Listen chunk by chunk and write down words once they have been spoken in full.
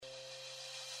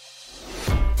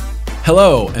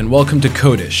Hello, and welcome to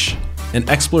Codish, an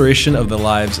exploration of the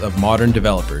lives of modern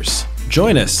developers.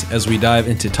 Join us as we dive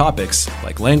into topics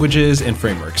like languages and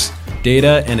frameworks,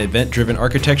 data and event-driven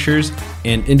architectures,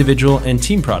 and individual and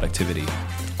team productivity,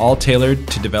 all tailored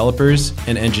to developers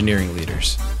and engineering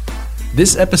leaders.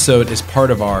 This episode is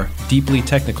part of our Deeply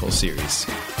Technical series.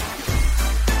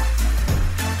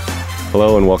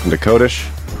 Hello and welcome to Codish,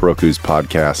 Heroku's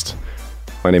podcast.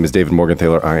 My name is David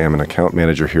Morgenthaler. I am an account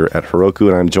manager here at Heroku,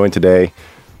 and I'm joined today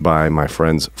by my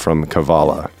friends from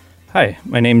Kavala. Hi,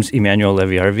 my name is Emmanuel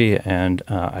Leviarvi, and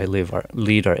I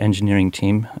lead our engineering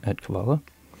team at Kavala.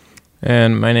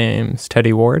 And my name's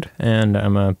Teddy Ward, and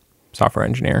I'm a software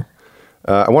engineer.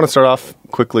 I want to start off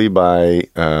quickly by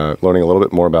learning a little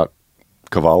bit more about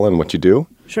Kavala and what you do.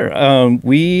 Sure.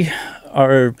 We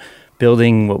are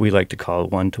building what we like to call a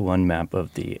one-to-one map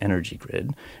of the energy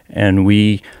grid, and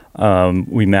we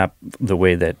map the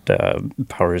way that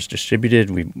power is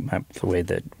distributed. We map the way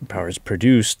that power is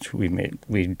produced.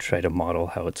 We try to model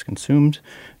how it's consumed,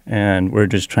 and we're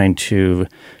just trying to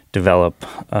develop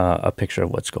a picture of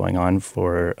what's going on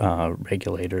for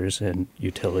regulators and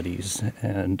utilities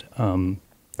and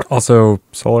also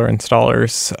solar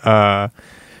installers.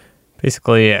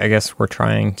 Basically, I guess we're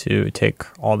trying to take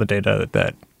all the data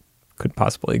that could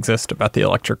possibly exist about the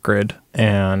electric grid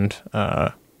and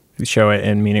show it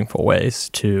in meaningful ways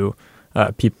to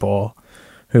people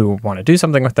who want to do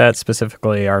something with that.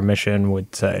 Specifically, our mission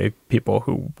would say people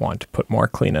who want to put more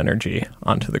clean energy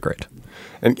onto the grid.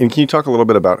 And can you talk a little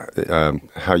bit about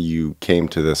how you came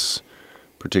to this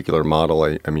particular model?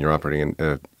 I mean, you're operating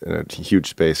in a huge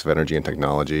space of energy and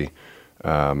technology.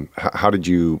 How did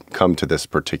you come to this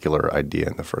particular idea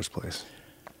in the first place?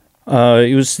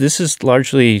 Entirely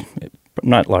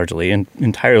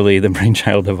the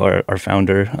brainchild of our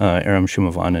founder, Aram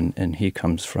Shumavan, and he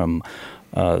comes from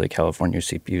the California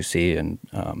CPUC and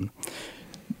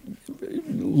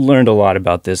learned a lot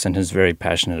about this and is very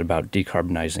passionate about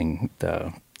decarbonizing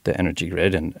the energy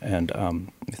grid. And I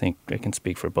think I can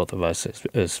speak for both of us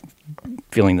as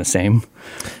feeling the same.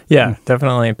 Yeah,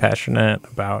 definitely passionate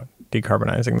about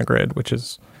decarbonizing the grid, which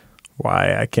is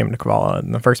why I came to Kavala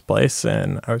in the first place.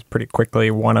 And I was pretty quickly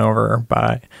won over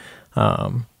by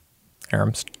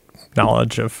Aram's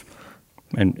knowledge of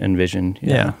and vision.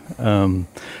 Yeah.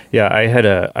 I had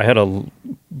a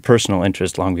personal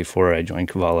interest long before I joined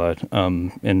Kavala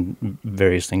in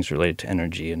various things related to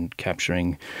energy and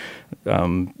capturing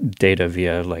data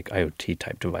via like IoT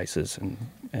type devices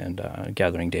and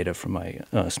gathering data from my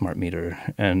smart meter.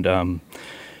 And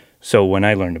so when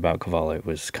I learned about Kavala, it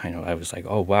was I was like,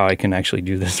 oh wow, I can actually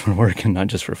do this for work and not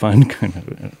just for fun.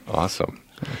 Awesome.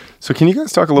 So can you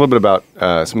guys talk a little bit about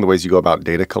some of the ways you go about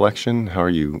data collection? How are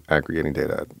you aggregating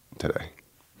data today?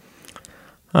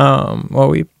 Well,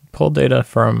 we pull data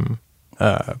from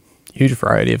a huge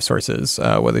variety of sources,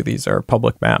 whether these are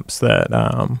public maps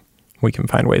that we can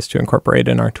find ways to incorporate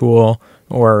in our tool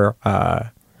or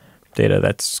data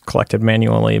that's collected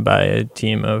manually by a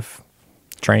team of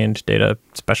trained data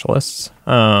specialists.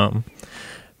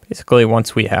 Basically,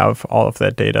 once we have all of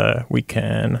that data, we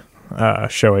can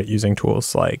show it using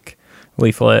tools like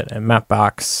Leaflet and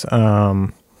Mapbox,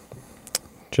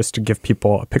 just to give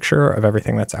people a picture of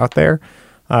everything that's out there.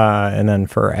 And then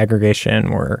for aggregation,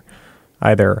 we're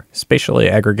either spatially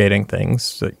aggregating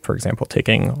things, like, for example,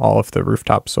 taking all of the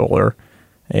rooftop solar,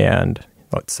 and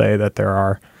let's say that there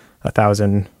are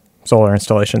 1,000 solar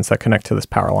installations that connect to this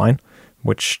power line,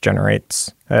 which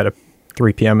generates at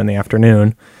 3 p.m. in the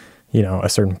afternoon, a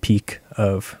certain peak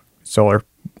of solar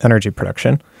energy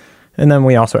production. And then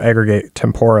we also aggregate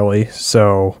temporally.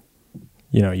 So,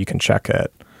 you can check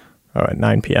at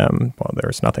 9 p.m. Well,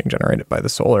 there's nothing generated by the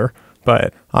solar.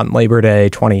 But on Labor Day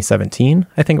 2017,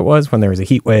 I think it was, when there was a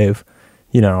heat wave,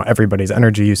 everybody's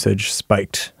energy usage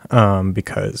spiked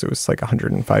because it was like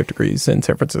 105 degrees in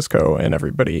San Francisco, and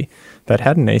everybody that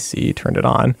had an AC turned it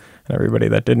on, and everybody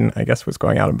that didn't, I guess, was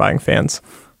going out and buying fans.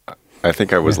 I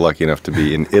think I was lucky enough to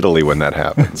be in Italy when that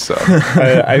happened. So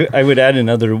I would add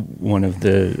another one of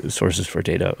the sources for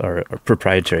data are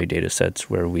proprietary data sets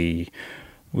where we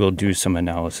will do some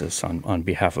analysis on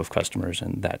behalf of customers,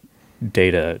 and that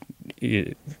data,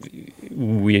 we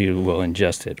will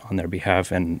ingest it on their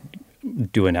behalf and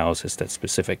do analysis that's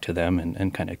specific to them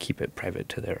and kind of keep it private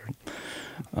to their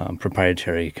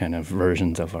proprietary kind of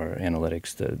versions of our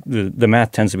analytics. The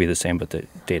math tends to be the same, but the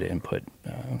data input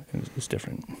is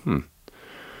different.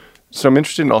 So I'm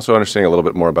interested in also understanding a little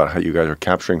bit more about how you guys are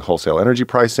capturing wholesale energy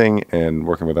pricing and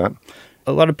working with that.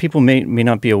 A lot of people may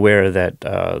not be aware that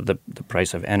the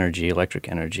price of energy, electric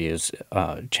energy, is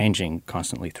changing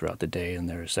constantly throughout the day, and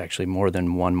there's actually more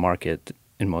than one market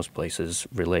in most places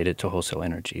related to wholesale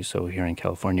energy. So here in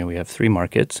California, we have 3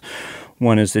 markets.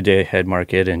 One is the day-ahead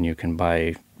market, and you can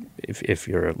buy, if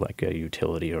you're like a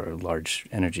utility or a large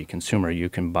energy consumer, you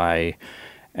can buy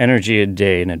energy a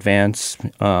day in advance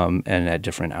and at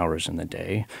different hours in the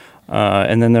day.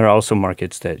 And then there are also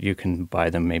markets that you can buy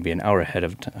them maybe an hour ahead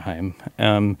of time.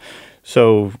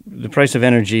 So the price of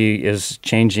energy is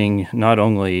changing not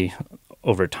only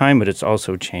over time, but it's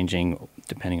also changing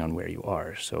depending on where you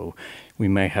are. So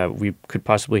we could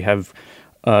possibly have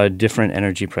different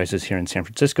energy prices here in San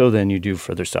Francisco than you do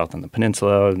further south on the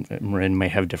peninsula. Marin may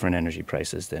have different energy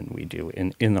prices than we do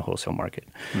in the wholesale market.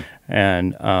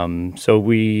 And so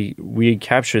we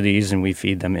capture these and we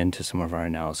feed them into some of our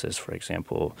analysis. For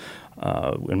example,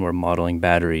 when we're modeling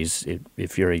batteries,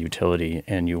 if you're a utility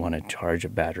and you want to charge a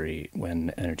battery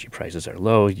when energy prices are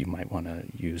low, you might want to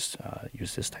use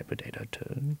this type of data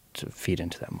to feed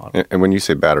into that model. And when you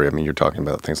say battery, I mean, you're talking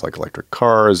about things like electric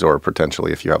cars or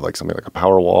potentially if you have like something like a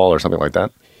power wall or something like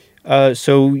that?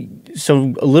 So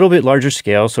a little bit larger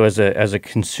scale. So as a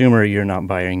consumer, you're not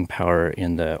buying power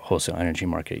in the wholesale energy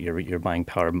market. You're buying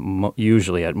power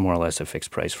usually at more or less a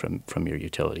fixed price from your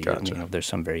utility. Gotcha. There's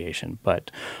some variation,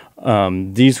 but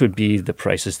these would be the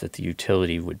prices that the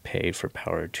utility would pay for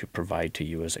power to provide to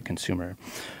you as a consumer.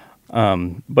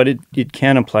 But it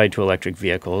can apply to electric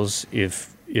vehicles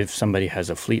if somebody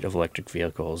has a fleet of electric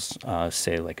vehicles,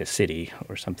 say like a city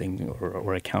or something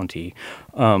or a county.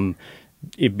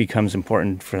 It becomes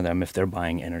important for them if they're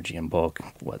buying energy in bulk,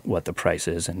 what the price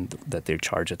is, and that they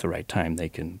charge at the right time. They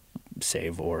can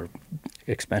save or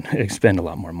expend a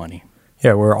lot more money.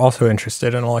 Yeah, we're also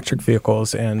interested in electric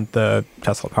vehicles and the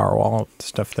Tesla Powerwall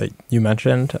stuff that you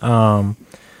mentioned. For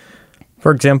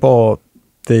example,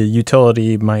 the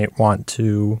utility might want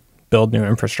to build new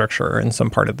infrastructure in some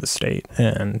part of the state.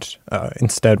 And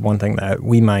instead, one thing that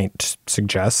we might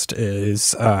suggest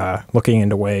is looking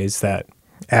into ways that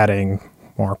adding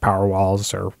more power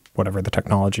walls or whatever the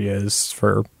technology is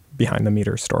for behind the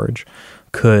meter storage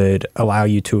could allow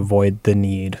you to avoid the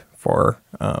need for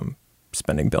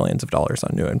spending billions of dollars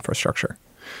on new infrastructure.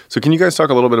 So can you guys talk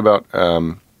a little bit about, I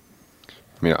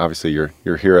mean, obviously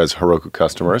you're here as Heroku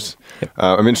customers. Yep.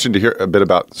 I'm interested to hear a bit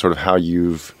about sort of how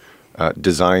you've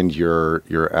designed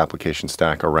your application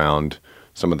stack around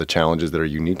some of the challenges that are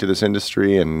unique to this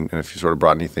industry and if you sort of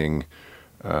brought anything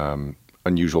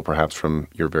unusual perhaps from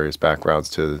your various backgrounds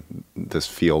to this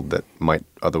field that might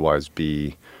otherwise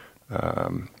be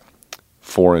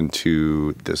foreign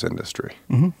to this industry.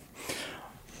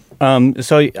 Mm-hmm.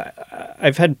 So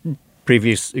I've had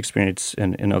previous experience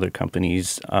in other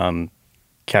companies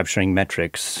capturing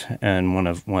metrics, and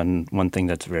one thing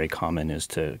that's very common is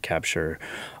to capture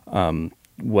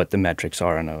what the metrics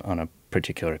are on a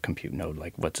particular compute node,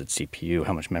 like what's its CPU,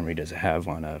 how much memory does it have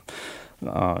on a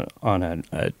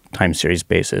time series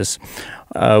basis.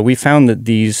 We found that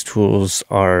these tools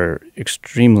are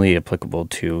extremely applicable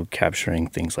to capturing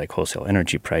things like wholesale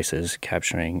energy prices,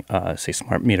 capturing, say,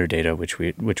 smart meter data, which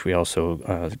we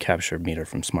also capture meter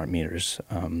from smart meters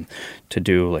to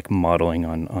do like modeling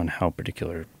on how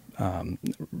particular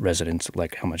residents,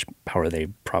 like how much power they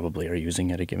probably are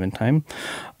using at a given time.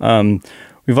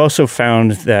 We've also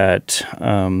found that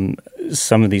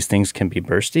some of these things can be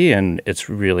bursty, and it's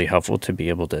really helpful to be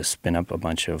able to spin up a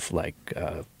bunch of like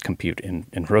compute in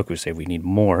Heroku. Say we need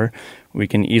more, we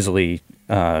can easily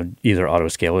either auto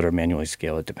scale it or manually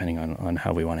scale it, depending on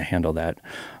how we want to handle that.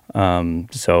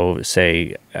 So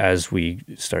say as we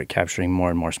start capturing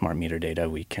more and more smart meter data,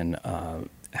 we can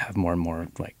have more and more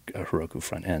like Heroku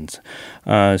front ends.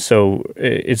 So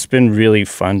it's been really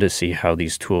fun to see how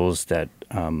these tools that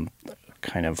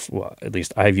kind of, well, at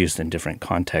least I've used in different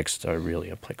contexts are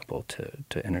really applicable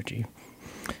to energy.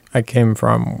 I came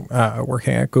from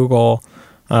working at Google,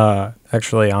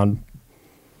 actually on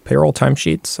payroll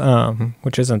timesheets,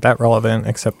 which isn't that relevant,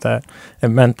 except that it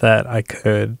meant that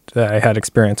I had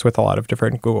experience with a lot of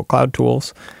different Google Cloud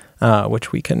tools,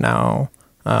 which we can now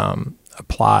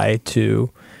apply to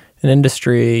an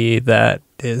industry that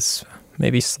is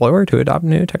maybe slower to adopt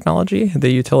new technology.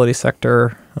 The utility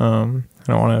sector, I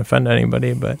don't want to offend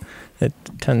anybody, but it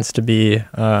tends to be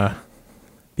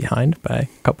behind by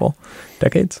a couple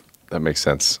decades. That makes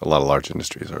sense. A lot of large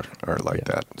industries are like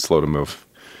that, slow to move.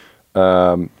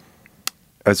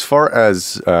 As far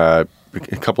as a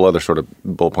couple other sort of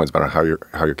bullet points about how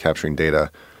you're capturing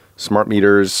data, smart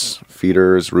meters,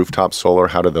 feeders, rooftop solar,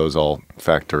 how do those all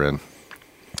factor in?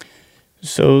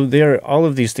 So all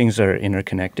of these things are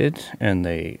interconnected, and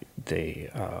they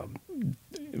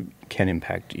can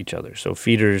impact each other. So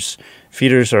feeders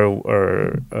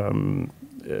are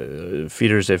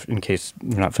feeders. If in case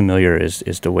you're not familiar,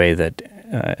 is the way that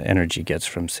energy gets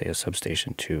from, say, a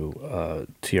substation to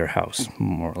your house,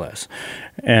 more or less.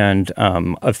 And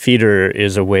a feeder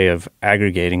is a way of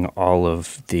aggregating all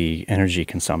of the energy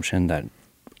consumption that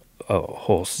a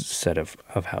whole set of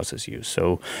houses use.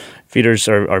 So feeders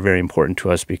are very important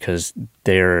to us because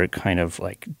they're kind of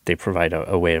like, they provide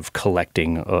a way of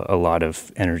collecting a lot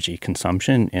of energy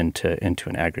consumption into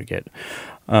an aggregate.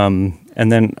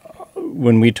 And then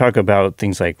when we talk about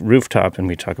things like rooftop and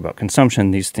we talk about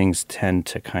consumption, these things tend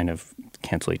to kind of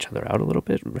cancel each other out a little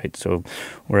bit, right? So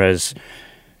whereas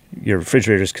your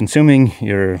refrigerator is consuming,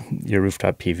 your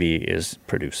rooftop PV is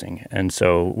producing. And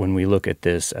so when we look at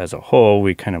this as a whole,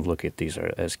 we kind of look at these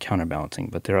as counterbalancing.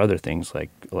 But there are other things like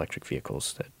electric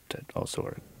vehicles that also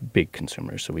are big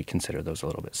consumers. So we consider those a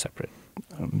little bit separate.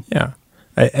 Yeah.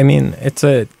 I mean, it's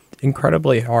a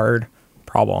incredibly hard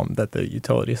problem that the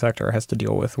utility sector has to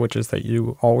deal with, which is that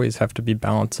you always have to be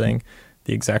balancing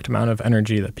the exact amount of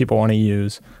energy that people want to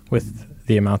use with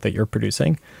the amount that you're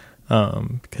producing.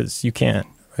 Because you can't,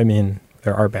 I mean,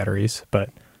 there are batteries, but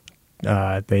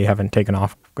they haven't taken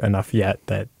off enough yet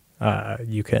that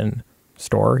you can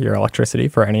store your electricity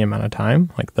for any amount of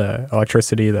time. Like the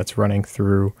electricity that's running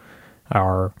through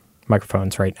our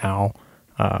microphones right now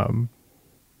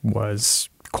was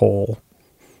coal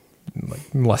like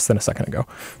less than a second ago.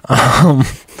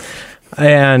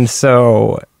 And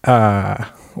so,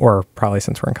 or probably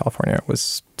since we're in California, it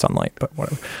was sunlight, but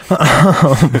whatever.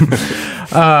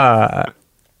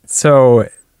 So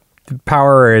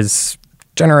power is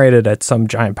generated at some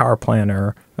giant power plant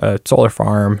or a solar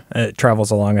farm. It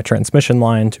travels along a transmission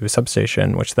line to a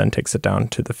substation, which then takes it down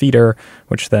to the feeder,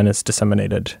 which then is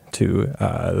disseminated to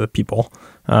the people.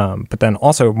 But then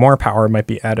also more power might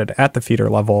be added at the feeder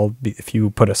level if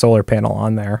you put a solar panel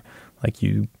on there. Like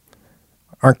you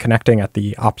aren't connecting at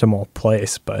the optimal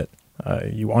place, but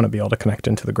you want to be able to connect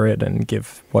into the grid and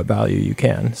give what value you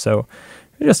can. So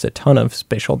just a ton of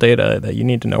spatial data that you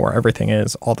need to know where everything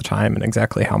is all the time and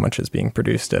exactly how much is being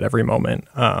produced at every moment,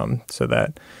 so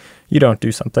that you don't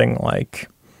do something like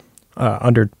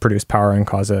underproduce power and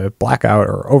cause a blackout,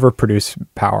 or overproduce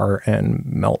power and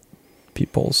melt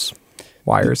people's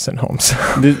wires and homes.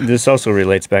 This also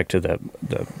relates back to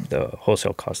the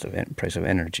wholesale cost of price of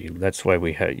energy. That's why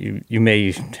we had you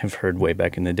may have heard way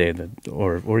back in the day that,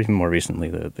 or even more recently,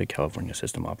 the California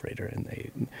system operator,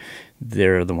 and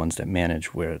they're the ones that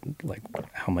manage where, like,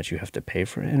 how much you have to pay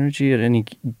for energy at any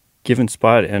given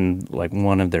spot, and like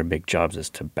one of their big jobs is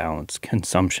to balance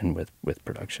consumption with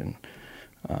production,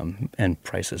 and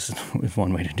prices is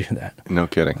one way to do that. No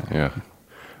kidding. Yeah.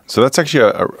 So that's actually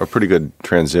a pretty good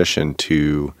transition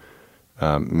to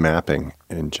mapping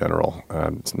in general.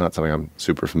 It's not something I'm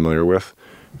super familiar with,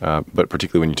 but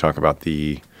particularly when you talk about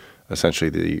essentially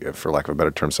the, for lack of a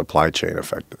better term, supply chain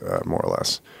effect, more or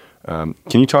less.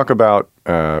 Can you talk about,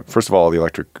 first of all, the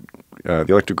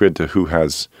electric grid to who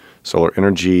has solar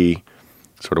energy,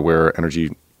 sort of where energy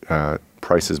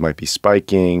prices might be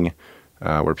spiking,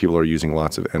 where people are using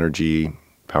lots of energy,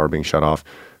 power being shut off.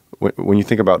 When you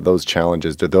think about those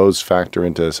challenges, do those factor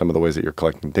into some of the ways that you're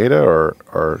collecting data,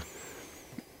 or?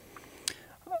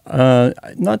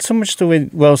 Not so much the way.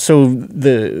 Well, so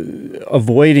the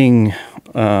avoiding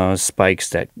spikes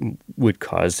that would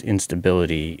cause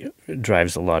instability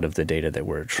drives a lot of the data that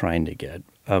we're trying to get.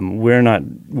 We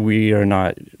are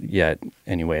not yet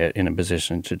anyway in a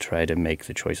position to try to make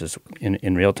the choices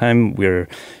in real time. We're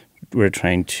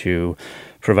trying to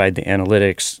provide the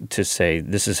analytics to say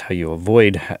this is how you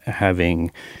avoid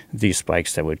having these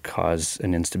spikes that would cause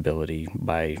an instability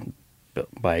by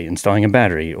installing a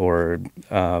battery, or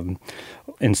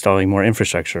installing more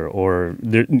infrastructure, or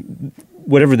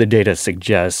whatever the data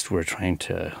suggests. We're trying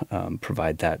to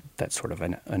provide that sort of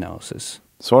an analysis.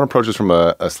 So I want to approach this from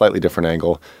a slightly different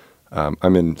angle.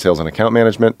 I'm in sales and account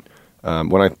management.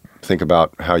 When I think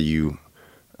about how you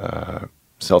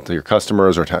sell to your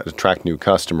customers or to attract new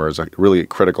customers, a really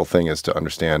critical thing is to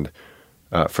understand,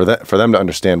 for them to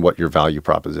understand what your value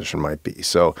proposition might be.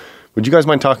 So would you guys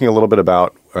mind talking a little bit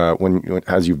about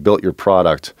as you've built your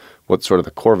product, what sort of the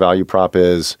core value prop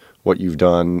is, what you've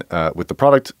done with the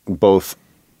product, both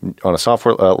on a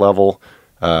software level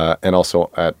and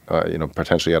also at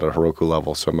potentially at a Heroku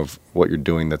level, some of what you're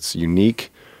doing that's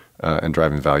unique and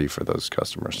driving value for those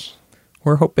customers?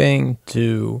 We're hoping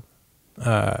to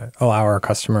allow our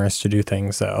customers to do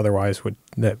things that otherwise would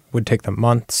take them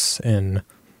months in,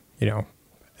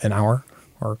 an hour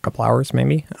or a couple hours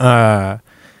maybe.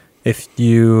 If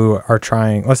you are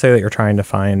let's say that you're trying to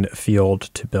find a field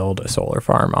to build a solar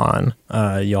farm on,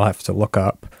 you'll have to look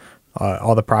up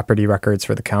all the property records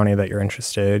for the county that you're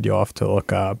interested. You'll have to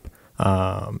look up,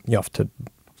 you'll have to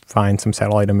find some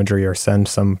satellite imagery or send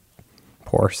some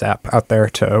poor sap out there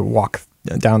to walk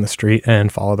down the street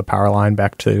and follow the power line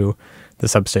back to the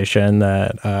substation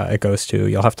that it goes to.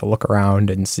 You'll have to look around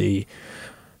and see,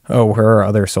 oh, where are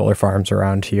other solar farms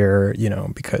around here?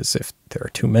 Because if there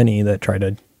are too many that try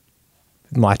to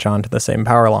latch onto the same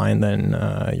power line, then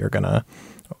you're going to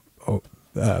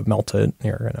melt it.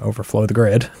 You're going to overflow the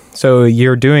grid. So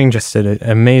you're doing just an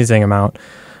amazing amount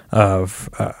of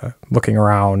looking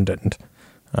around and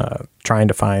trying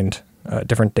to find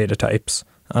different data types.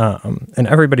 And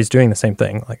everybody's doing the same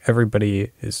thing. Like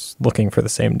everybody is looking for the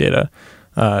same data.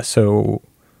 So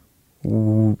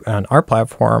on our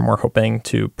platform, we're hoping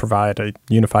to provide a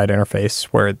unified interface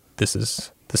where this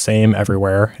is the same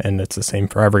everywhere and it's the same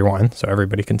for everyone. So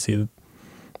everybody can see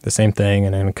the same thing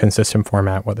and in a consistent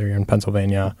format, whether you're in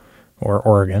Pennsylvania or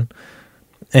Oregon.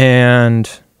 And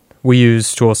we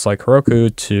use tools like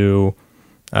Heroku to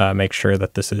make sure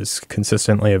that this is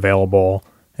consistently available,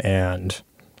 and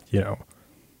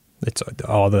it's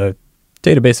all the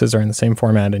databases are in the same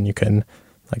format, and you can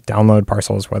download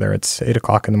parcels, whether it's 8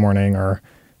 o'clock in the morning or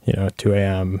 2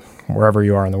 a.m. wherever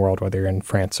you are in the world, whether you're in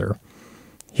France or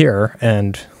here.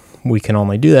 And we can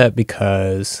only do that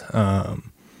because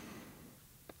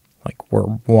we're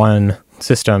one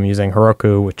system using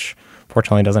Heroku, which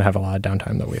fortunately doesn't have a lot of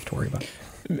downtime that we have to worry about.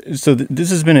 So this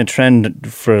has been a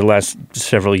trend for the last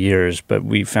several years, but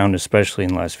we found especially in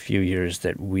the last few years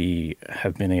that we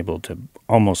have been able to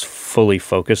almost fully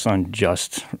focus on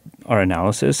just our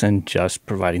analysis and just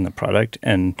providing the product.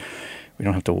 And we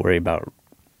don't have to worry about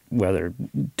whether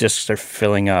disks are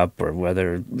filling up or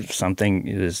whether something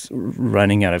is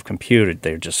running out of compute.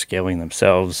 They're just scaling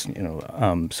themselves.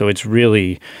 So it's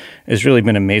really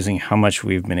been amazing how much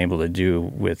we've been able to do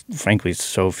with, frankly,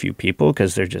 so few people,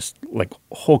 because they're just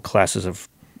whole classes of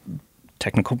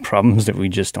technical problems that we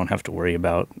just don't have to worry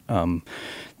about.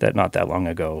 That not that long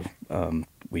ago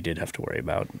we did have to worry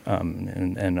about,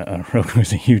 and Heroku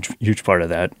is a huge part of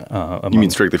that. You mean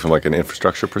strictly from an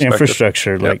infrastructure perspective?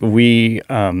 Infrastructure, Yep. We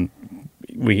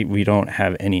don't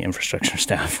have any infrastructure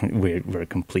staff. We're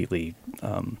completely,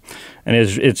 and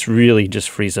it's really just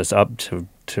frees us up to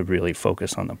really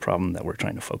focus on the problem that we're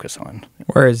trying to focus on.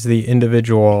 Whereas the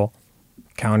individual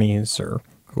counties or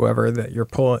whoever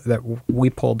that we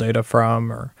pull data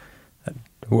from, or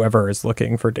whoever is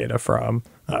looking for data from,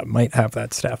 might have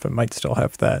that staff and might still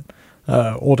have that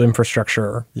old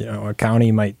infrastructure. A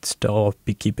county might still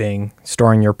be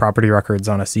storing your property records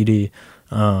on a CD,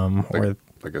 or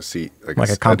like a seat, like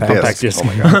a compact disc. Oh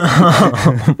my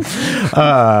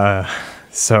God.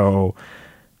 So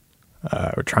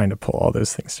we're trying to pull all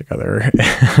those things together.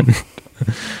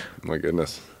 My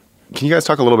goodness. Can you guys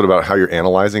talk a little bit about how you're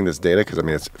analyzing this data?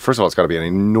 Because first of all, it's got to be an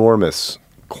enormous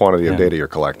quantity of data you're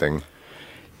collecting.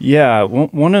 Yeah,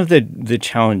 one of the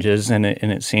challenges, and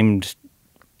it seemed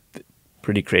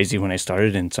pretty crazy when I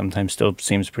started, and sometimes still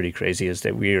seems pretty crazy, is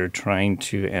that we are trying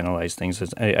to analyze things.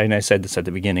 And I said this at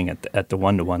the beginning at the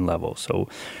one-to-one level. So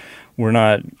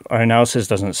our analysis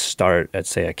doesn't start at,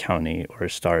 say, a county or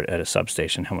start at a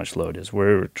substation, how much load is.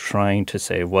 We're trying to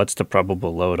say what's the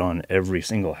probable load on every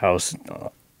single house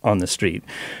on the street,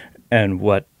 and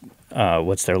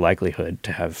what's their likelihood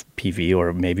to have PV,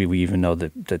 or maybe we even know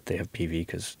that they have PV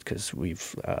because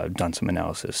we've done some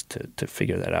analysis to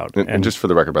figure that out. And just for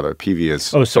the record, by the way, PV is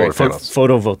solar panels.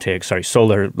 Photovoltaic,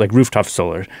 solar, like rooftop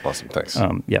solar. Awesome, thanks.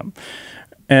 Yeah.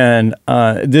 And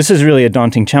this is really a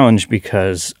daunting challenge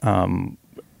because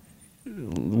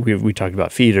we talked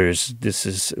about feeders. This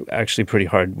is actually pretty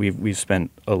hard. We've spent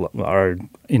our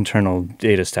internal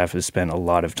data staff has spent a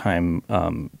lot of time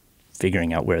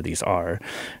figuring out where these are.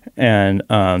 And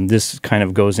this kind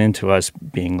of goes into us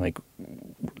being like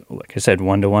I said,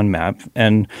 one-to-one map.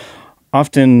 And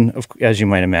often, as you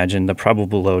might imagine, the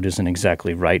probable load isn't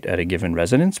exactly right at a given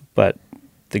residence. But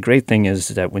the great thing is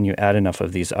that when you add enough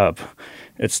of these up,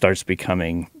 it starts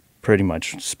becoming pretty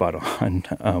much spot on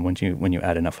when you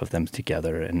add enough of them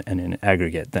together and in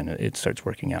aggregate, then it starts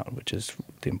working out, which is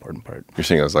the important part. You're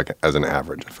seeing it as an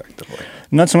average, effectively.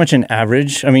 Not so much an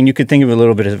average. I mean, you could think of it a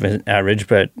little bit as an average,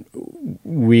 but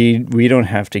we don't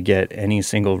have to get any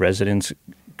single residence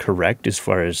correct as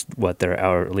far as what their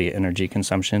hourly energy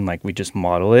consumption. Like, we just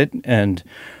model it, and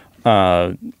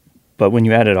but when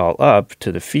you add it all up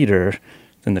to the feeder,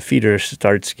 then the feeder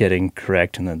starts getting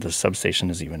correct, and then the substation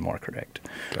is even more correct.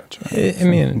 Gotcha.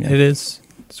 It is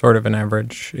sort of an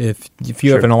average. If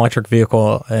you have an electric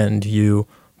vehicle and you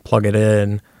plug it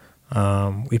in,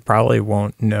 we probably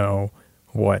won't know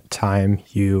what time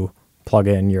you plug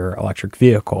in your electric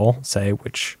vehicle, say,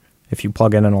 which if you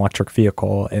plug in an electric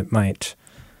vehicle, it might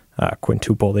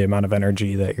quintuple the amount of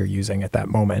energy that you're using at that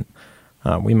moment.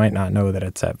 We might not know that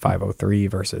it's at 5:03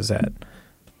 versus at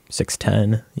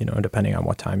 6:10, depending on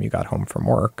what time you got home from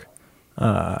work.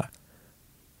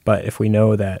 But if we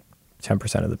know that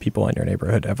 10% of the people in your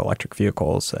neighborhood have electric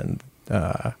vehicles and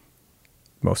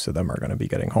most of them are going to be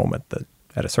getting home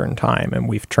at a certain time, and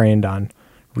we've trained on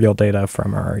real data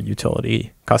from our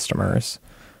utility customers,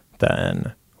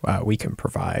 then we can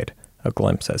provide a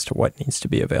glimpse as to what needs to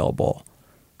be available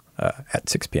at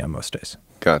 6 p.m. most days.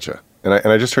 Gotcha. And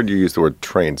I just heard you use the word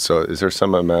trained. So is there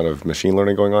some amount of machine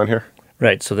learning going on here?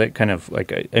 Right. So that kind of,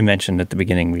 like I mentioned at the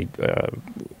beginning, we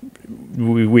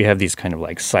have these kind of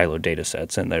like siloed data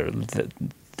sets, and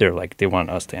they're like, they want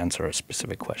us to answer a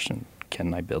specific question.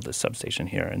 Can I build this substation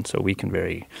here? And so we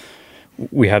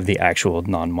have the actual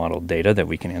non-modeled data that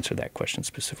we can answer that question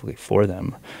specifically for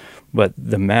them. But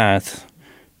the math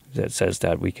that says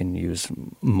that we can use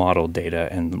modeled data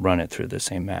and run it through the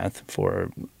same math for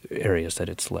areas that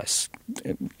it's less,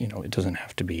 it doesn't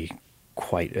have to be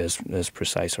quite as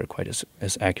precise or quite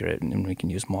as accurate, and we can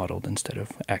use modeled instead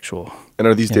of actual. And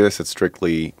are these data sets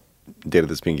strictly data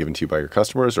that's being given to you by your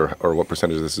customers, or what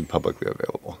percentage of this is publicly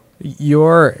available?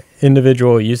 Your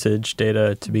individual usage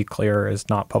data, to be clear, is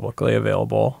not publicly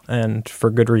available, and for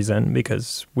good reason,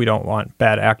 because we don't want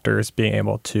bad actors being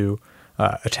able to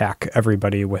attack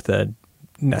everybody with a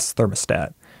Nest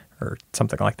thermostat or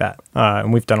something like that.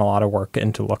 And we've done a lot of work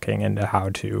into looking into how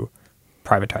to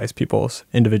privatize people's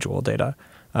individual data.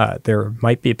 There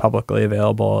might be publicly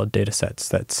available data sets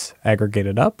that's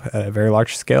aggregated up at a very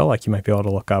large scale. Like you might be able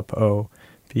to look up,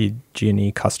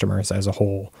 PG&E customers as a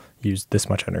whole used this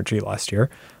much energy last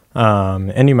year.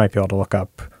 And you might be able to look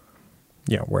up,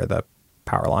 where the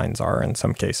power lines are in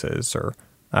some cases or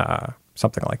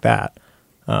something like that.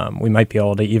 We might be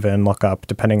able to even look up,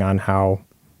 depending on how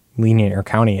lenient your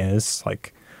county is,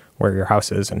 like where your house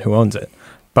is and who owns it.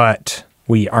 But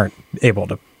we aren't able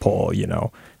to pull,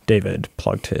 David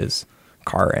plugged his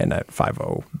car in at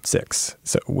 5:06.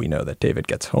 So we know that David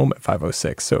gets home at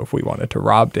 5:06. So if we wanted to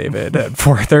rob David at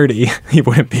 4:30, he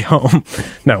wouldn't be home.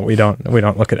 No, we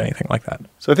don't look at anything like that.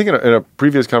 So I think in a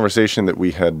previous conversation that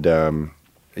we had,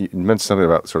 you mentioned something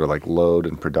about sort of like load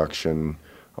and production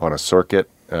on a circuit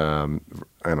and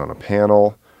on a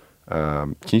panel.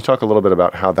 Can you talk a little bit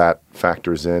about how that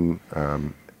factors in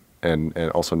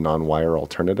and also non-wire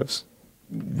alternatives?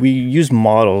 We use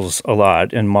models a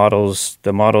lot, and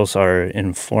the models are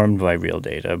informed by real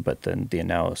data, but then the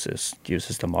analysis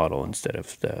uses the model instead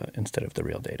of the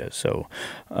real data. So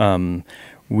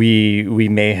we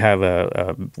may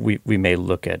have we may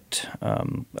look at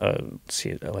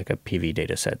like a PV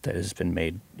data set that has been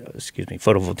made,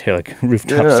 photovoltaic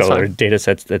rooftop solar data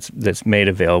sets that's made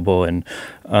available, and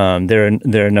there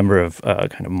are a number of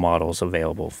kind of models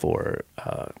available for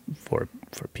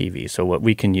PV. So what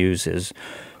we can use is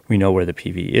we know where the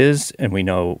PV is, and we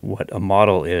know what a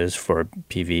model is for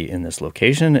PV in this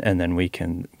location, and then we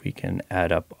can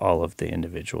add up all of the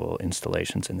individual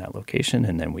installations in that location,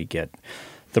 and then we get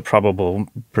the probable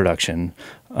production,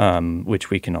 which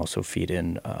we can also feed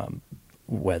in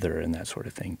weather and that sort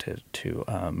of thing to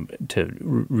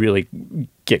really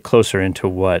get closer into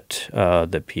what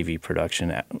the PV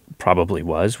production probably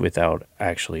was without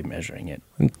actually measuring it.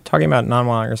 I'm talking about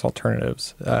non-wires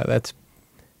alternatives. That's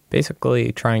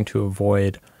basically trying to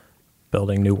avoid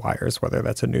building new wires, whether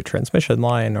that's a new transmission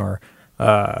line or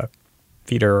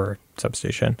feeder or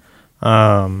substation.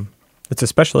 It's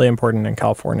especially important in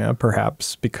California,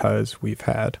 perhaps, because we've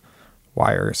had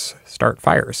wires start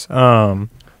fires.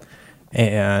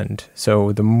 And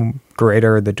so the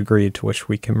greater the degree to which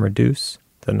we can reduce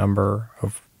the number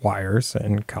of wires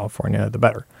in California, the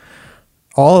better.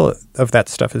 All of that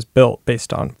stuff is built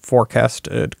based on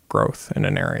forecasted growth in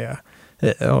an area.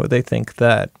 They think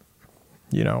that,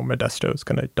 Modesto is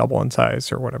going to double in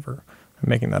size or whatever. I'm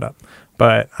making that up.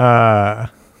 But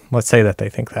let's say that they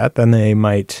think that, then they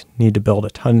might need to build a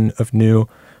ton of new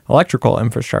electrical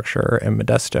infrastructure in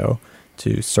Modesto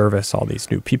to service all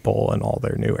these new people and all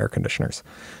their new air conditioners.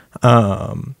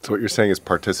 So what you're saying is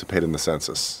participate in the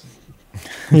census.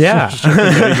 Yeah.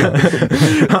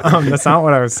 That's not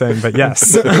what I was saying, but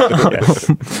yes. Yes.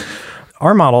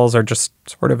 Our models are just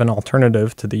sort of an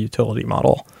alternative to the utility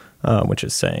model, which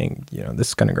is saying, this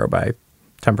is going to grow by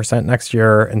 10% next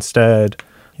year. Instead,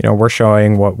 we're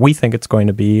showing what we think it's going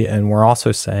to be, and we're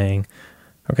also saying,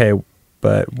 okay,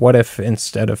 but what if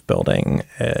instead of building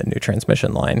a new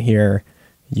transmission line here,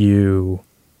 you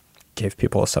gave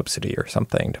people a subsidy or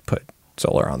something to put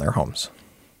solar on their homes?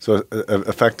 So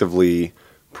effectively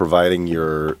providing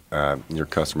your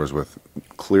customers with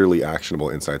clearly actionable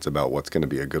insights about what's going to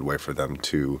be a good way for them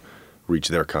to reach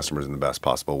their customers in the best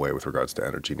possible way with regards to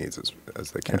energy needs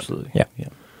as they can. Absolutely. Yeah.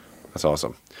 That's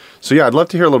awesome. So yeah, I'd love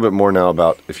to hear a little bit more now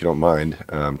about, if you don't mind,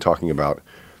 talking about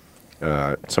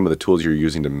some of the tools you're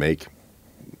using to make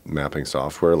mapping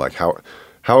software. Like how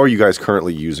are you guys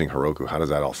currently using Heroku? How does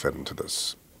that all fit into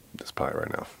this pie right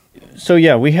now? So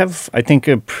yeah, we have, I think,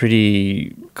 a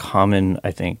pretty common,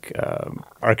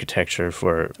 architecture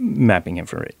for mapping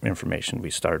information. We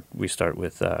start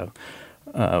with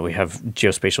we have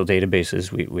geospatial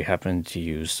databases. We happen to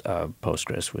use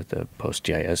Postgres with the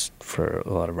PostGIS for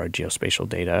a lot of our geospatial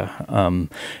data,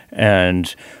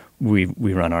 and we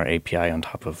run our API on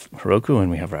top of Heroku,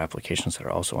 and we have our applications that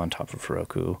are also on top of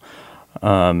Heroku.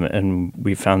 And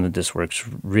we found that this works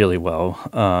really well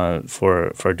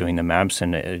for doing the maps,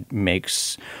 and it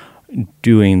makes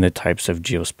doing the types of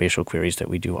geospatial queries that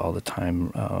we do all the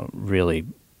time really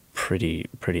pretty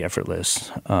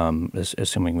effortless,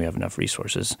 assuming we have enough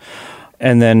resources.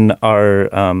 And then our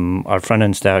front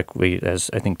end stack, as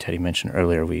I think Teddy mentioned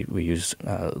earlier, we use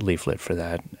Leaflet for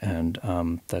that, and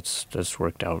that's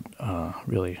worked out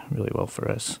really well for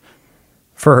us.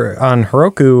 On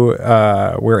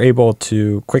Heroku, we're able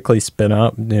to quickly spin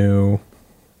up new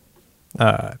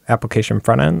application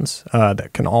front ends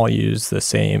that can all use the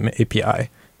same API.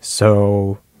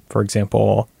 So, for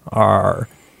example, our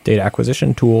data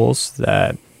acquisition tools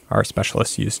that our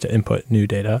specialists use to input new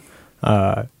data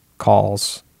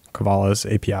calls Kavala's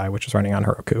API, which is running on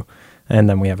Heroku. And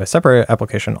then we have a separate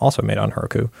application also made on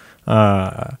Heroku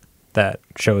that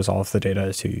shows all of the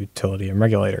data to utility and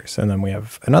regulators. And then we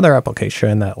have another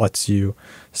application that lets you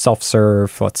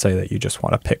self-serve. Let's say that you just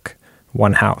want to pick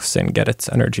one house and get its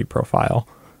energy profile.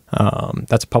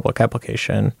 That's a public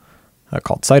application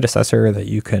called Site Assessor that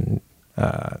you can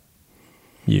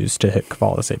use to hit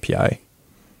Kavala's API.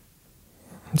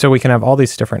 So we can have all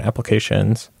these different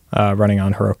applications running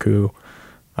on Heroku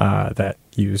that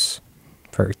use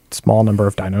a very small number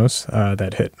of dynos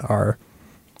that hit our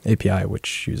API,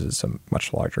 which uses a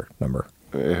much larger number.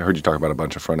 I heard you talk about a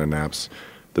bunch of front-end apps.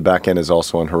 The back end is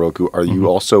also on Heroku. Are you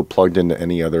also plugged into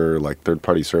any other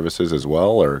third-party services as well,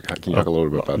 or can you talk a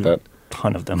little bit about that?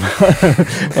 Ton of them.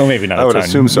 Well, maybe not. I would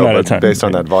assume so, not but based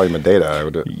on that volume of data, I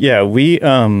would. Yeah, we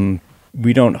don't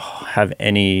have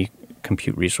any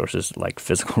compute resources, like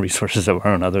physical resources of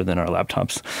our own other than our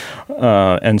laptops,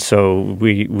 and so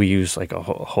we use like a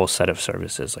whole set of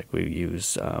services. Like we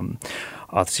use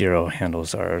Auth0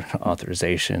 handles our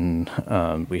authorization.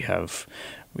 We have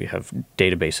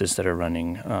databases that are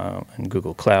running in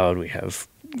Google Cloud. We use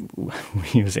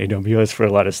AWS for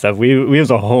a lot of stuff. We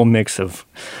use a whole mix of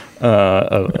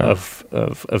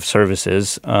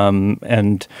services,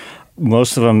 and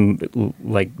most of them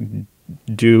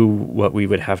do what we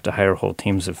would have to hire whole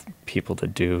teams of people to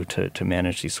do to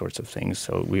manage these sorts of things.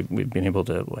 So we've been able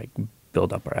to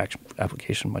build up our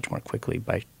application much more quickly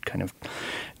by kind of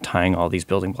tying all these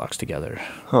building blocks together.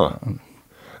 Huh.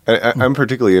 I'm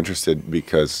particularly interested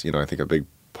because, I think a big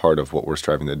part of what we're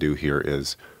striving to do here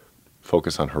is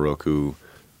focus on Heroku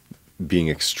being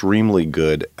extremely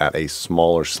good at a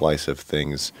smaller slice of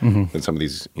things than some of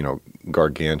these,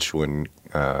 gargantuan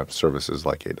services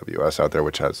like AWS out there,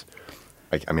 which has,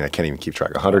 I can't even keep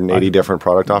track, 180 different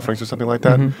product offerings or something like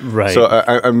that. Right. So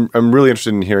I'm really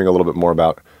interested in hearing a little bit more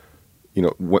about,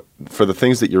 for the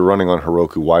things that you're running on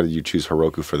Heroku, why did you choose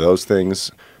Heroku for those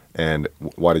things? And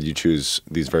why did you choose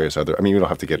these various other? We don't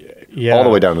have to get all the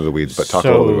way down to the weeds, but talk a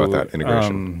little bit about that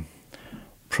integration.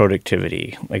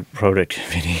 Productivity.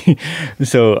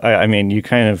 So, you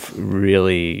kind of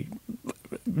really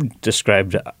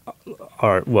described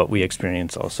what we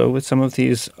experience also with some of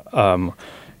these. We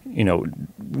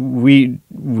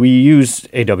use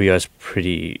AWS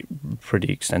pretty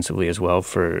extensively as well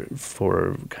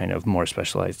for kind of more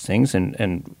specialized things,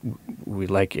 and we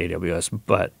like AWS,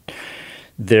 but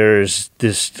there's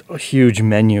this huge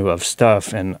menu of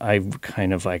stuff, and I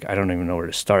kind of I don't even know where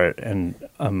to start. And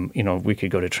we could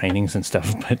go to trainings and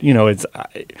stuff, but it's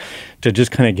to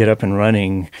just kind of get up and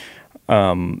running.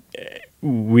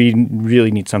 We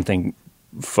really need something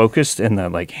focused and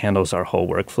that handles our whole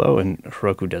workflow, and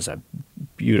Heroku does that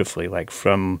beautifully.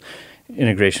 From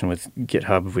integration with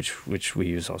GitHub, which we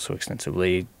use also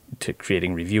extensively, to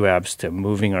creating review apps, to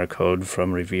moving our code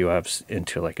from review apps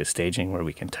into a staging where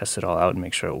we can test it all out and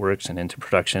make sure it works, and into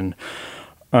production.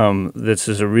 This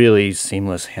is a really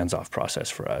seamless hands-off process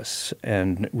for us,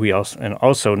 and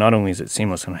also not only is it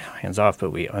seamless and hands-off,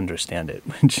 but we understand it,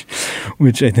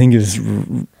 which I think is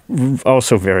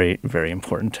also very, very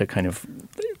important to kind of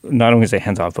not only say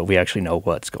hands-off, but we actually know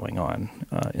what's going on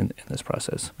in this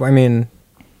process.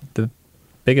 The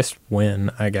biggest win,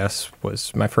 I guess,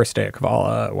 was my first day at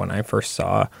Kavala when I first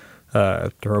saw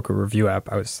Heroku review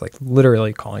app, I was like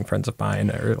literally calling friends of mine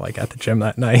or like at the gym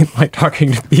that night, like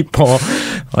talking to people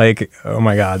like, oh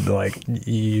my God, like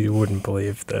you wouldn't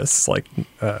believe this. Like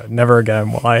never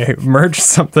again will I merge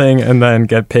something and then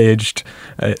get paged,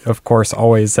 of course,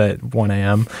 always at 1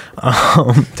 a.m.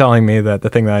 Telling me that the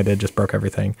thing that I did just broke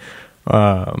everything.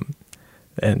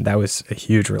 And that was a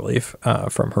huge relief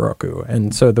from Heroku.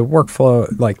 And so the workflow,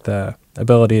 like the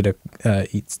ability to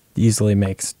easily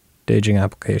make staging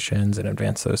applications and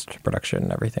advance those to production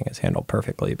and everything is handled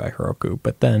perfectly by Heroku.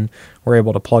 But then we're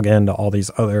able to plug into all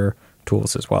these other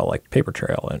tools as well, like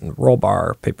Papertrail and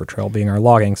Rollbar, Papertrail being our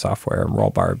logging software and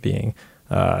Rollbar being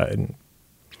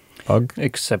bug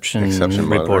exception reporter.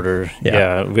 reporter.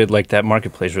 Yeah, like that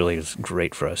marketplace really is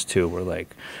great for us too. We're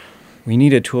like, we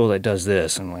need a tool that does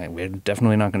this, and like, we're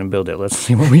definitely not going to build it. Let's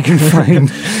see what we can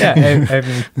find. Yeah, I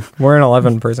mean, we're an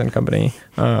 11-person company,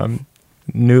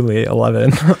 newly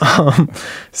 11,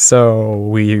 so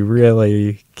we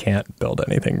really can't build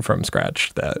anything from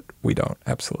scratch that we don't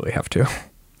absolutely have to.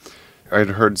 I'd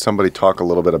heard somebody talk a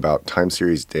little bit about time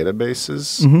series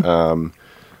databases.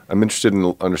 I'm interested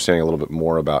in understanding a little bit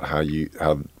more about how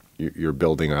you're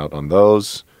building out on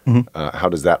those. How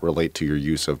does that relate to your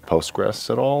use of Postgres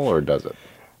at all, or does it?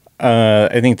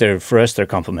 I think for us they're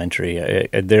complementary.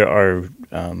 There are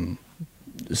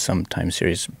some time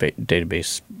series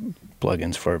database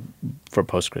plugins for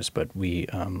Postgres, but we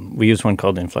use one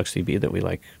called InfluxDB that we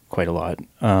like quite a lot.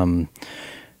 Found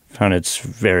it's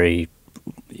very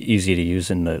easy to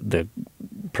use and the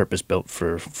purpose built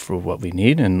for what we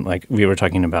need. And like we were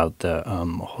talking about the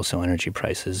wholesale energy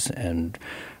prices, and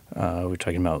we were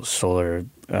talking about solar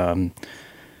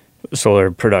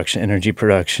production, energy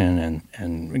production,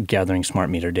 and gathering smart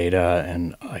meter data,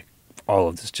 and like all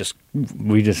of this.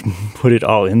 We just put it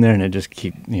all in there, and it just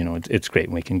it's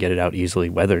great. We can get it out easily.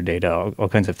 Weather data, all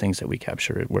kinds of things that we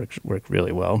capture. It work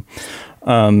really well.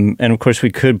 And of course,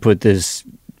 we could put this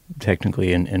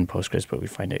technically in Postgres, but we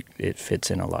find it fits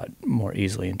in a lot more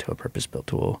easily into a purpose-built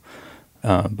tool.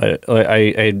 But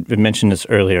I mentioned this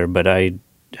earlier, but I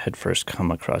had first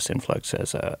come across Influx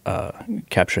as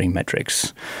capturing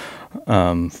metrics,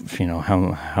 how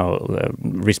the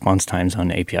response times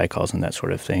on API calls and that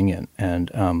sort of thing, and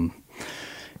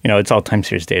it's all time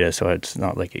series data, so it's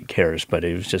not like it cares, but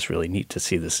it was just really neat to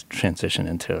see this transition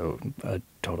into a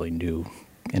totally new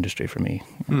industry for me.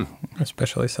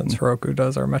 Especially since Heroku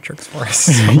does our metrics for us.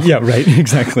 Yeah, right,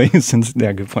 exactly.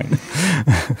 Good point.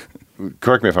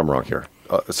 Correct me if I'm wrong here.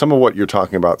 Some of what you're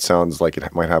talking about sounds like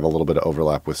it might have a little bit of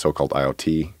overlap with so-called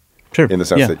IoT. Sure. In the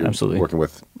sense that you're absolutely working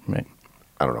with, right.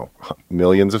 I don't know,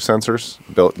 millions of sensors,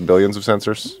 billions of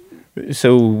sensors.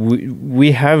 So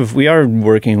we are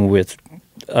working with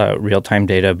real-time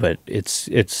data, but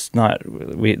it's not.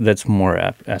 That's more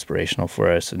aspirational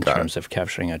for us in terms of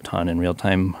capturing a ton in real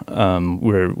time.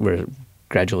 We're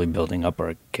gradually building up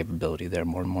our capability there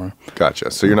more and more.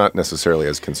 Gotcha. So you're not necessarily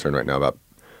as concerned right now about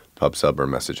PubSub or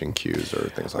messaging queues or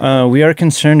things like that? We are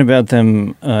concerned about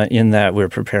them in that we're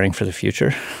preparing for the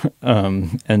future.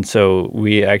 And so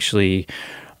we actually,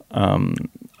 so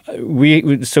we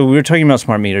were talking about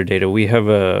smart meter data. We have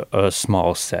a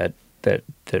small set that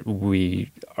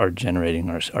we are generating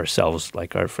ourselves,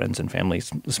 like our friends and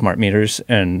family's smart meters.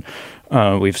 And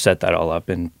we've set that all up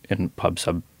in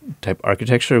PubSub type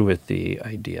architecture with the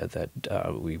idea that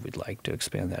we would like to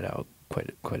expand that out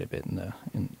quite a bit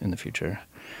in the future.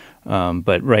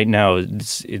 But right now,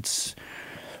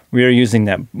 we are using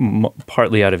that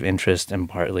partly out of interest and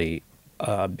partly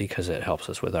because it helps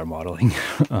us with our modeling.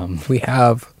 We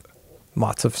have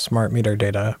lots of smart meter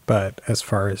data, but as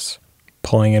far as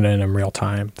pulling it in real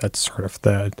time, that's sort of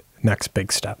the next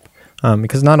big step.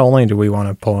 Because not only do we want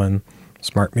to pull in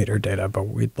smart meter data, but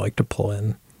we'd like to pull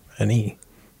in any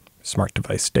smart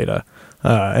device data,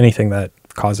 anything that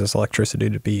causes electricity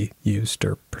to be used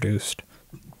or produced.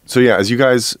 So yeah, as you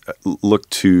guys look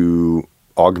to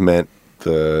augment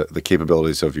the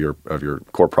capabilities of your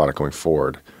core product going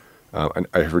forward,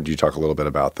 I heard you talk a little bit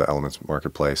about the Elements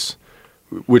Marketplace,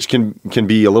 which can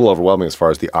be a little overwhelming as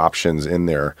far as the options in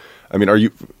there. I mean,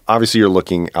 you're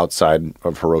looking outside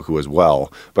of Heroku as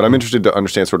well, but I'm interested to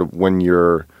understand sort of when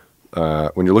you're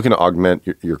looking to augment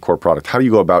your core product, how do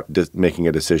you go about making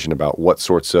a decision about what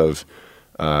sorts of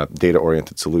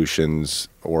data-oriented solutions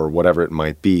or whatever it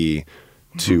might be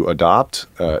to adopt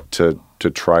to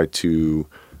try to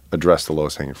address the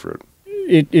lowest hanging fruit?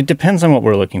 It depends on what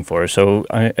we're looking for. So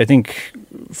I think,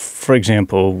 for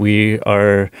example, we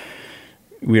are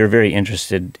very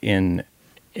interested in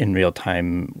in real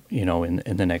time, in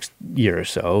the next year or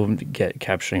so,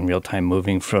 capturing real time,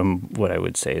 moving from what I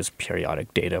would say is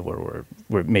periodic data, where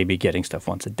we're maybe getting stuff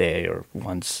once a day or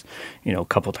once, a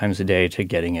couple times a day, to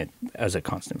getting it as a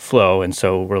constant flow. And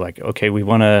so we're like, okay, we're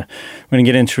gonna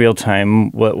get into real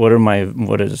time. What are my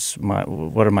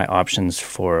options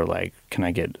for, like,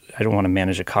 I don't want to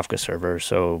manage a Kafka server,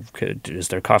 so is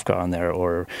there Kafka on there,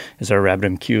 or is there a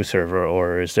RabbitMQ server,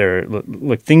 or is there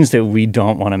things that we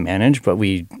don't want to manage but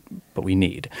we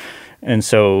need. And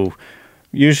so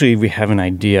usually we have an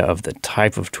idea of the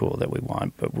type of tool that we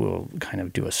want, but we'll kind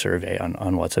of do a survey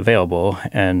on what's available,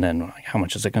 and then how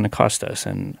much is it going to cost us,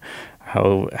 and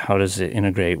how does it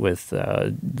integrate with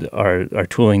our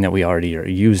tooling that we already are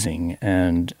using,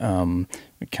 and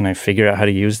can I figure out how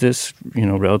to use this,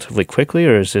 relatively quickly,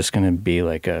 or is this going to be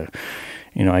like I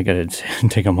got to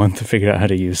take a month to figure out how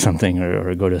to use something,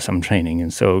 or go to some training.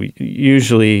 And so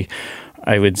usually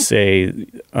I would say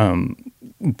I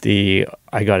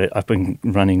got it up and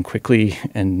running quickly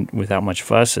and without much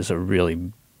fuss is a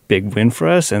really big win for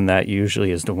us, and that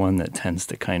usually is the one that tends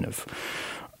to kind of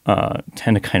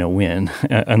win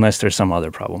unless there's some other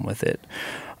problem with it.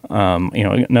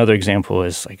 Another example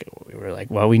is we were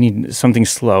like, well, we need something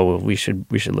slow. We should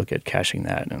look at caching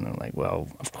that. And they're like, well,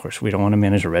 of course we don't want to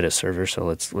manage a Redis server, so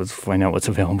let's find out what's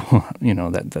available.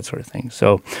 That sort of thing.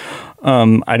 So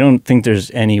I don't think there's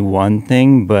any one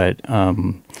thing, but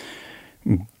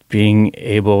being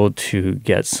able to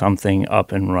get something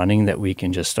up and running that we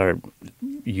can just start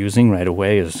using right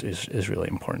away is really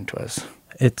important to us.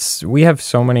 We have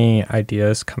so many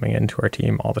ideas coming into our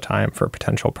team all the time for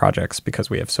potential projects because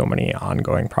we have so many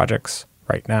ongoing projects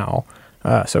right now.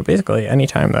 So basically,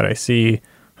 anytime that I see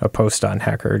a post on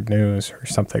Hacker News or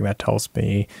something that tells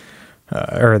me,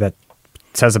 or that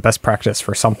says a best practice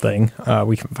for something,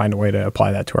 we can find a way to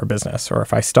apply that to our business. Or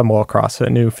if I stumble across a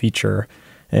new feature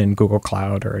in Google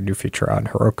Cloud or a new feature on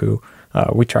Heroku,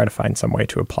 we try to find some way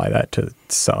to apply that to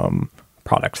some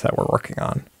product that we're working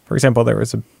on. For example, there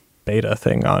was a beta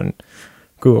thing on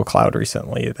Google Cloud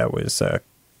recently that was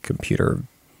computer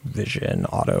vision,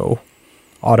 auto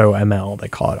ML, they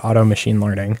call it, auto machine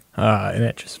learning, and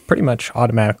it just pretty much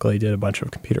automatically did a bunch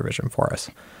of computer vision for us.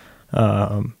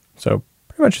 So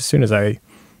pretty much as soon as I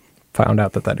found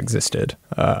out that existed,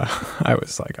 I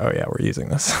was like, oh yeah, we're using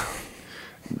this.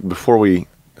 Before we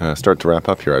start to wrap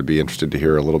up here, I'd be interested to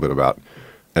hear a little bit about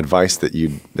advice that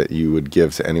you would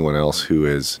give to anyone else who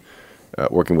is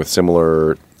working with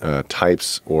similar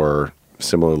types or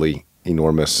similarly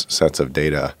enormous sets of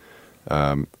data,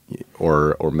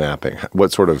 or mapping.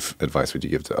 What sort of advice would you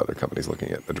give to other companies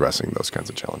looking at addressing those kinds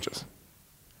of challenges?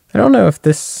 I don't know if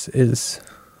this is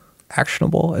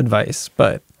actionable advice,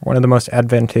 but one of the most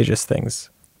advantageous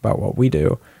things about what we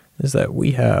do is that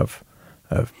we have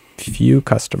a few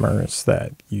customers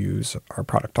that use our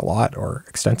product a lot or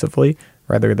extensively,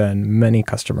 rather than many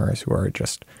customers who are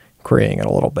just querying it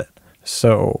a little bit.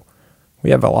 So we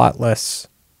have a lot less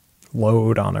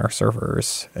load on our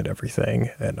servers and everything,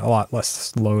 and a lot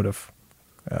less load of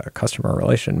customer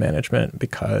relation management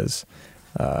because,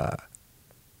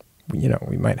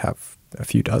 we might have a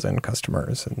few dozen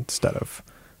customers instead of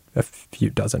a few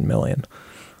dozen million.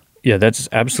 Yeah, that's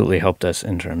absolutely helped us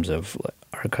in terms of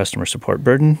our customer support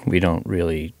burden. We're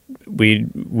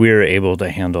able to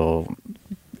handle,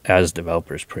 as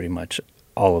developers, pretty much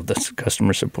all of this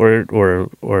customer support or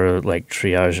like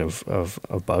triage of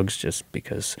bugs, just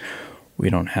because we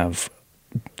don't have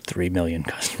 3 million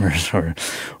customers or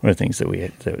things that we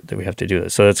have to do.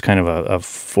 So that's kind of a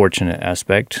fortunate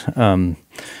aspect. Yeah,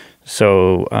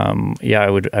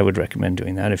 I would recommend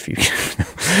doing that if you can.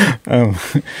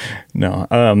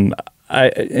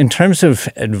 In terms of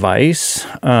advice,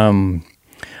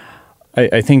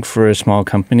 I think for a small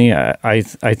company, I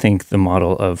think the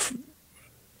model of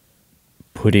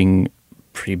putting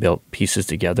pre-built pieces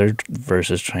together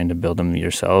versus trying to build them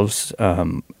yourselves,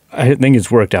 I think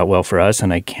it's worked out well for us,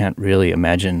 and I can't really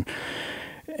imagine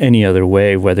any other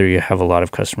way, whether you have a lot of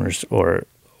customers or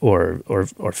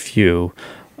few,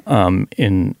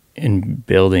 in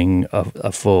building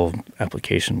a full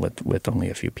application with only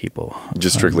a few people.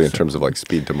 Just strictly in terms of like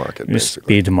speed to market, basically.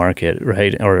 Speed to market,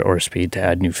 right? Or speed to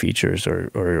add new features,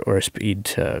 or speed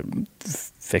to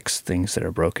fix things that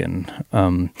are broken.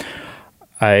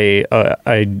 A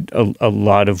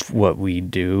lot of what we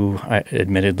do,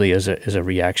 admittedly, is a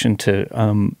reaction to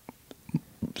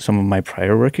some of my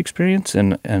prior work experience,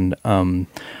 and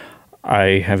I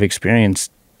have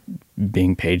experienced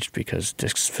being paged because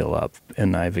disks fill up,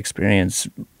 and I've experienced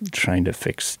trying to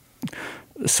fix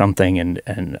something and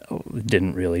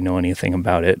didn't really know anything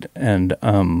about it, and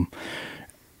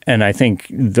And I think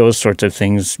those sorts of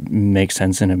things make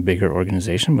sense in a bigger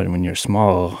organization, but when you're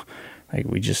small, like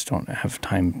we just don't have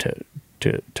time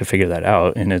to figure that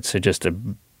out, and it's just a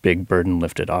big burden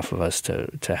lifted off of us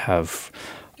to have,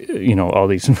 all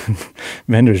these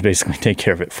vendors basically take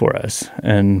care of it for us,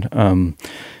 and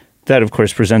that of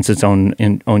course presents its own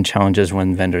challenges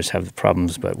when vendors have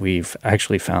problems. But we've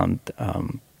actually found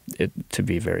it to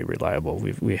be very reliable.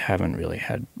 We haven't really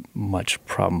had much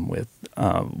problem with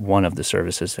one of the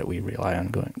services that we rely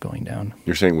on going down.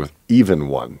 You're saying with even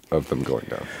one of them going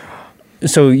down.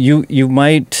 So you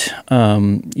might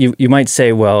you might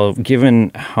say, well,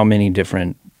 given how many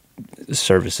different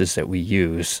services that we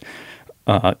use,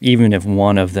 even if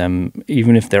one of them,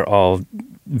 even if they're all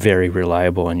very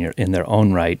reliable in their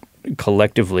own right,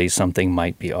 collectively something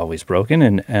might be always broken,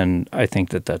 and I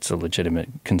think that's a legitimate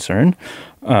concern.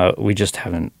 We just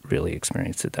haven't really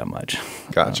experienced it that much.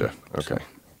 Gotcha. Okay.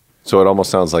 So it almost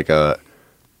sounds like a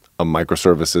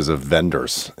microservices of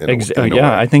vendors. In a way.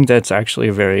 I think that's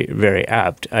actually very, very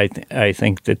apt. I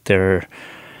think that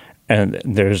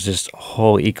there's this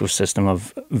whole ecosystem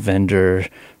of vendor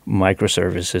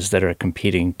microservices that are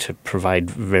competing to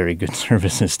provide very good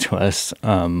services to us,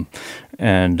 and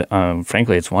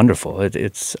frankly, it's wonderful.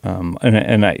 It's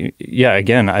I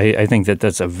think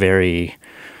that's a very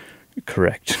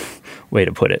correct way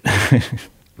to put it.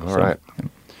 All right.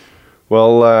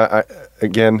 Well,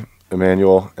 again,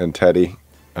 Emmanuel and Teddy,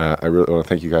 I really want to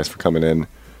thank you guys for coming in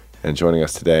and joining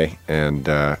us today. And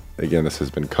again, this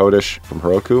has been Codish from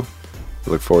Heroku.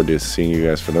 We look forward to seeing you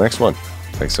guys for the next one.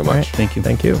 Thanks so much. Right, thank you.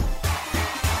 Thank you.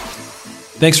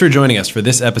 Thanks for joining us for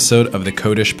this episode of the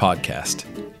Codish podcast.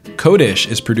 Codish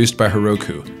is produced by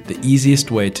Heroku, the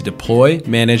easiest way to deploy,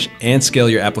 manage, and scale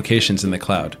your applications in the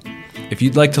cloud. If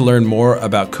you'd like to learn more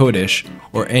about Codish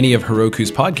or any of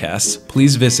Heroku's podcasts,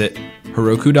 please visit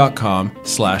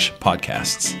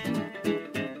heroku.com/podcasts.